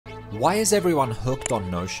Why is everyone hooked on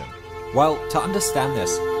Notion? Well, to understand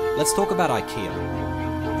this, let's talk about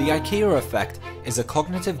IKEA. The IKEA effect is a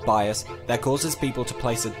cognitive bias that causes people to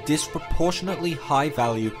place a disproportionately high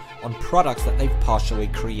value on products that they've partially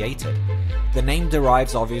created. The name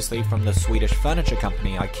derives obviously from the Swedish furniture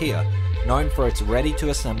company IKEA, known for its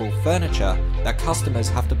ready-to-assemble furniture that customers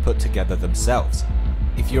have to put together themselves.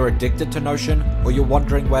 If you're addicted to Notion, or you're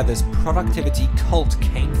wondering where this productivity cult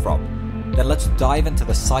came from, then let's dive into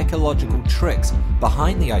the psychological tricks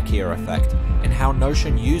behind the IKEA effect and how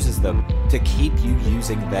Notion uses them to keep you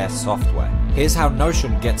using their software. Here's how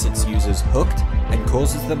Notion gets its users hooked and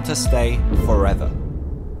causes them to stay forever.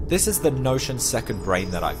 This is the Notion second brain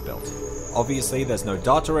that I've built. Obviously there's no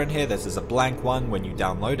data in here, this is a blank one when you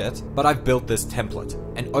download it, but I've built this template.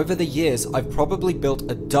 And over the years, I've probably built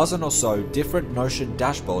a dozen or so different Notion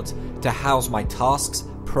dashboards to house my tasks,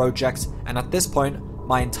 projects, and at this point,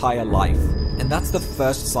 my entire life. And that's the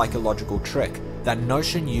first psychological trick that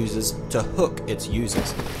Notion uses to hook its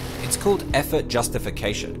users. It's called effort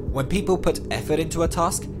justification. When people put effort into a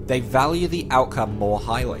task, they value the outcome more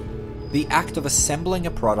highly. The act of assembling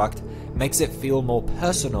a product makes it feel more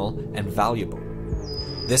personal and valuable.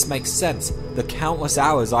 This makes sense. The countless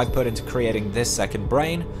hours I've put into creating this second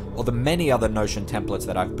brain, or the many other Notion templates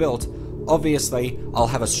that I've built, obviously I'll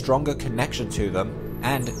have a stronger connection to them,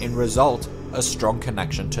 and in result, a strong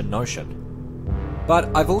connection to Notion. But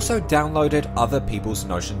I've also downloaded other people's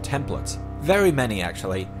Notion templates. Very many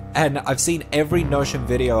actually, and I've seen every Notion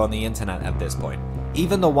video on the internet at this point,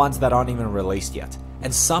 even the ones that aren't even released yet.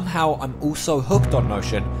 And somehow I'm also hooked on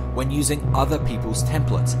Notion when using other people's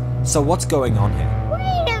templates. So what's going on here?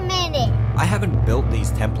 Wait a minute! I haven't built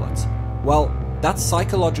these templates. Well, that's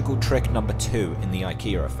psychological trick number 2 in the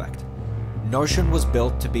IKEA effect. Notion was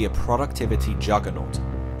built to be a productivity juggernaut,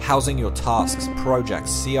 housing your tasks, projects,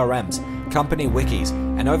 CRMs, company wikis,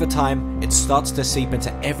 and over time, it starts to seep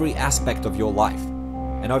into every aspect of your life.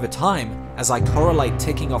 And over time, as I correlate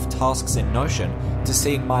ticking off tasks in Notion to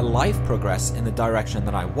seeing my life progress in the direction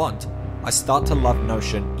that I want, I start to love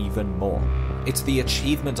Notion even more. It's the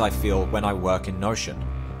achievement I feel when I work in Notion.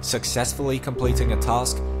 Successfully completing a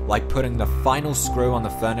task, like putting the final screw on the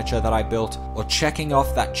furniture that I built, or checking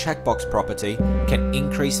off that checkbox property, can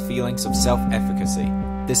increase feelings of self-efficacy.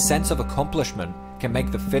 This sense of accomplishment can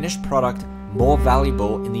make the finished product more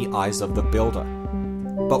valuable in the eyes of the builder.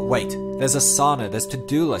 But wait, there's Asana, there's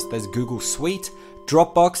To-Do List, there's Google Suite,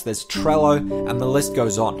 Dropbox, there's Trello, and the list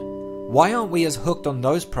goes on. Why aren't we as hooked on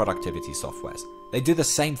those productivity softwares? They do the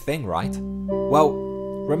same thing, right? Well,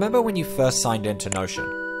 remember when you first signed into Notion?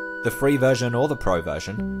 The free version or the pro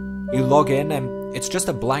version? You log in and it's just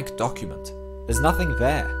a blank document. There's nothing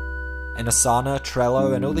there. In Asana,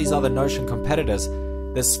 Trello, and all these other Notion competitors,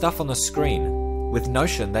 there's stuff on the screen. With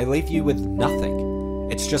Notion, they leave you with nothing.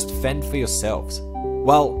 It's just fend for yourselves.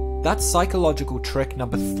 Well, that's psychological trick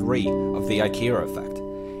number 3 of the IKEA effect.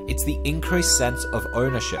 It's the increased sense of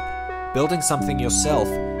ownership. Building something yourself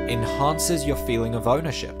enhances your feeling of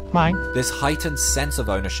ownership. Mine. This heightened sense of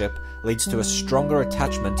ownership leads to a stronger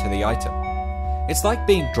attachment to the item. It's like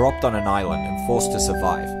being dropped on an island and forced to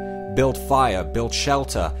survive. Build fire, build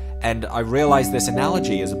shelter, and I realize this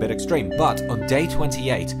analogy is a bit extreme, but on day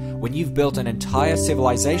 28, when you've built an entire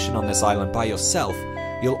civilization on this island by yourself,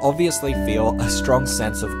 you'll obviously feel a strong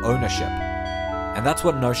sense of ownership. And that's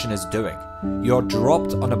what Notion is doing. You're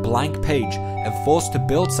dropped on a blank page and forced to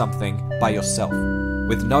build something by yourself,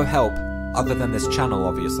 with no help other than this channel,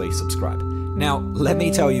 obviously. Subscribe. Now, let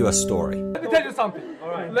me tell you a story. Let me tell you something.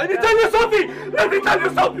 Alright. Let me tell you something! Let me tell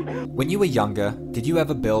you something! When you were younger, did you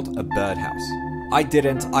ever build a birdhouse? I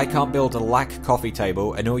didn't. I can't build a lac coffee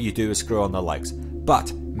table and all you do is screw on the legs.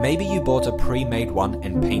 But maybe you bought a pre-made one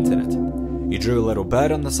and painted it. You drew a little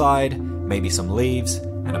bird on the side, maybe some leaves,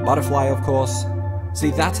 and a butterfly of course.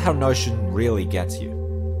 See, that's how Notion really gets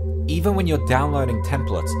you. Even when you're downloading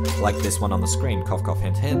templates, like this one on the screen, cough cough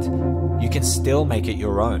hint hint, you can still make it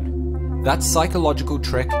your own. That's psychological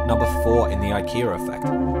trick number 4 in the IKEA effect.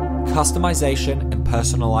 Customization and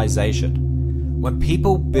personalization. When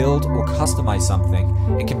people build or customize something,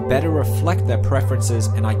 it can better reflect their preferences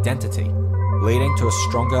and identity, leading to a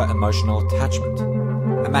stronger emotional attachment.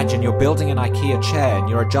 Imagine you're building an IKEA chair and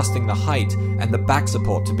you're adjusting the height and the back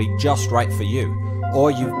support to be just right for you.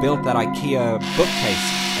 Or you've built that IKEA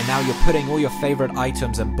bookcase and now you're putting all your favorite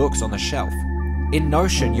items and books on the shelf. In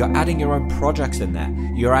Notion, you're adding your own projects in there.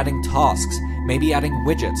 You're adding tasks, maybe adding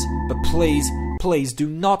widgets. But please, please do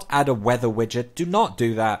not add a weather widget. Do not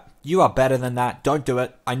do that. You are better than that. Don't do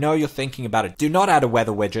it. I know you're thinking about it. Do not add a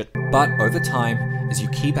weather widget. But over time, as you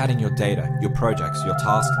keep adding your data, your projects, your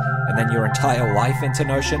tasks, and then your entire life into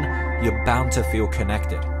Notion, you're bound to feel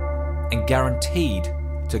connected. and guaranteed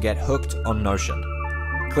to get hooked on Notion.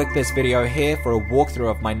 Click this video here for a walkthrough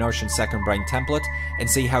of my Notion Second Brain template and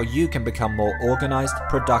see how you can become more organized,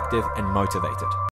 productive, and motivated.